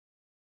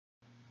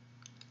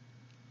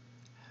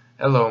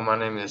Hello, my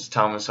name is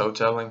Thomas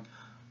Hotelling.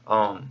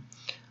 Um,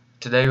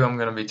 Today I'm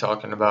going to be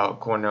talking about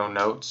Cornell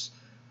notes.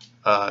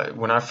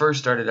 When I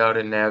first started out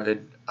in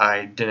Avid,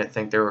 I didn't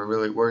think they were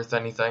really worth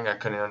anything. I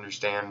couldn't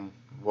understand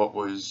what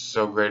was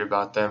so great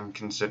about them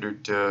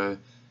considered to,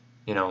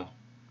 you know,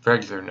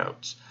 regular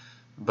notes.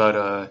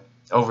 But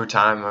over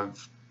time,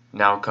 I've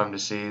now come to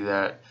see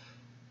that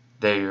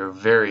they are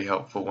very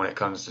helpful when it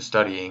comes to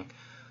studying.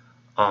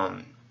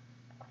 Um,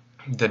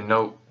 the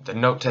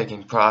note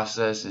taking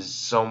process is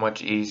so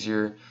much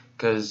easier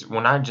because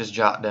when I just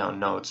jot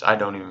down notes, I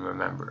don't even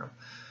remember them.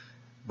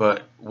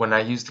 But when I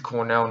use the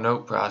Cornell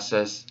note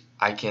process,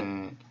 I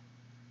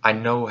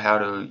know how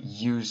to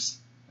use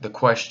the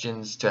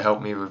questions to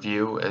help me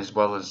review as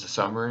well as the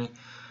summary.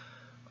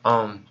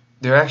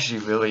 They're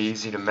actually really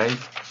easy to make.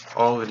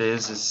 All it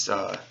is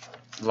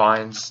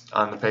lines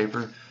on the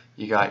paper.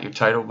 You got your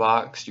title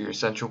box, your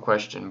essential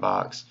question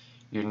box,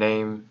 your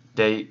name,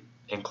 date,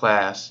 and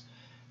class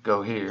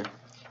go here.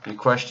 Your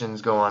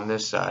questions go on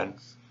this side.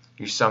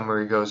 Your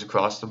summary goes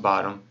across the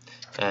bottom,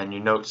 and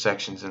your note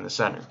section's in the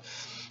center.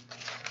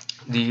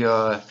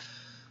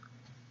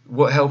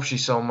 What helps you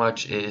so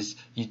much is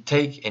you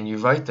take and you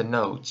write the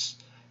notes,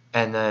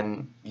 and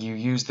then you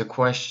use the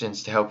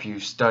questions to help you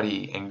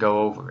study and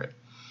go over it,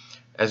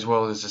 as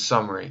well as the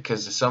summary,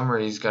 because the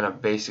summary is going to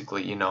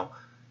basically,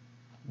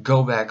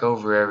 go back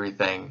over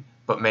everything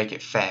but make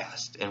it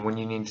fast. And when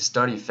you need to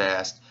study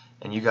fast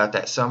and you got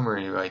that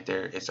summary right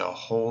there, it's a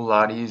whole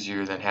lot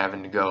easier than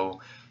having to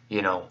go,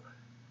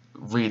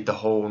 read the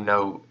whole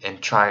note and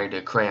try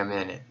to cram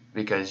in it,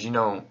 because you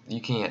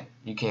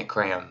can't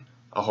cram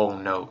a whole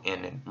note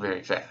in it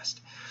very fast.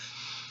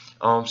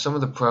 Some of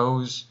the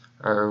pros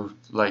are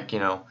like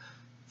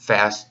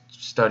fast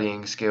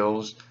studying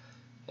skills,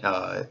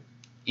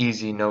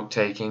 easy note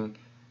taking.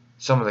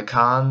 Some of the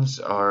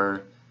cons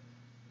are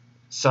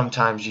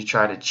sometimes you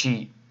try to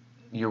cheat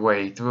your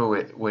way through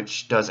it,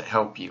 which doesn't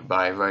help you,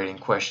 by writing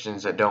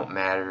questions that don't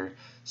matter,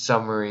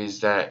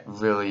 summaries that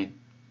really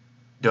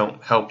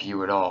don't help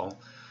you at all,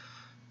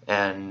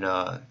 and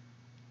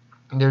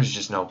there's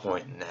just no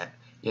point in that.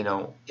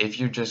 If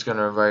you're just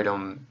gonna write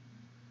them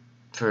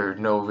for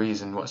no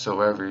reason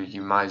whatsoever,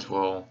 you might as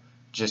well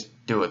just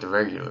do it the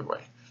regular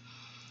way.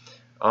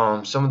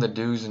 Some of the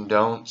do's and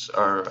don'ts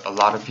are, a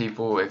lot of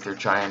people, if they're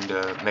trying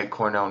to make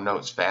Cornell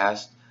notes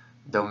fast,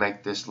 they'll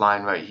make this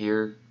line right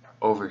here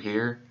over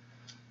here,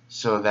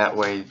 so that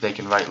way they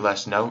can write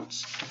less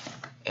notes.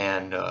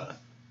 And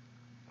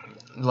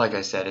like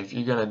I said, if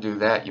you're gonna do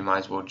that, you might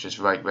as well just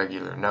write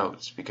regular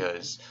notes,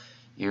 because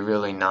you're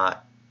really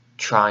not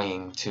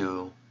trying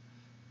to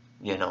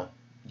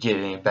get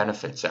any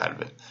benefits out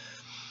of it.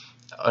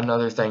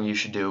 Another thing you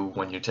should do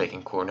when you're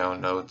taking Cornell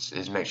notes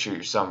is make sure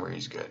your summary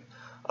is good.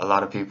 A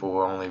lot of people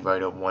will only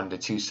write a 1 to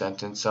 2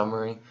 sentence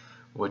summary,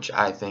 which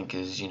I think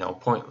is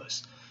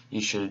pointless.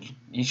 You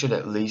should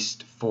at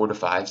least 4 to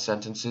 5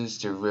 sentences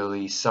to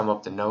really sum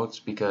up the notes,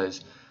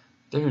 because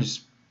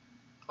there's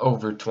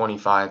over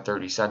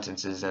 25-30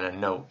 sentences in a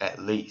note at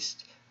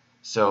least.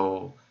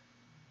 So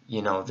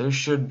there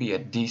should be a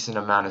decent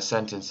amount of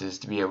sentences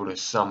to be able to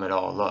sum it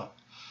all up.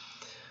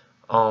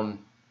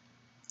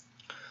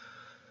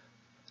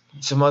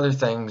 Some other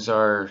things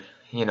are,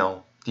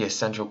 the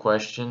essential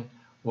question.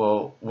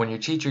 Well, when your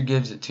teacher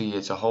gives it to you,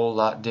 it's a whole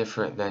lot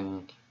different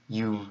than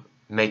you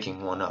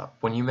making one up.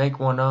 When you make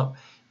one up,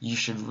 you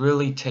should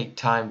really take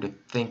time to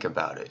think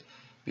about it,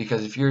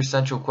 because if your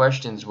essential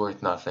question's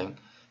worth nothing,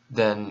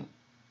 then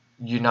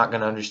you're not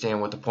going to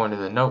understand what the point of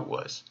the note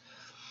was.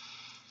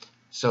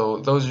 So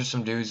those are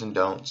some do's and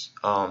don'ts.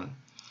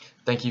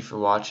 Thank you for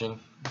watching,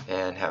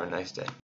 and have a nice day.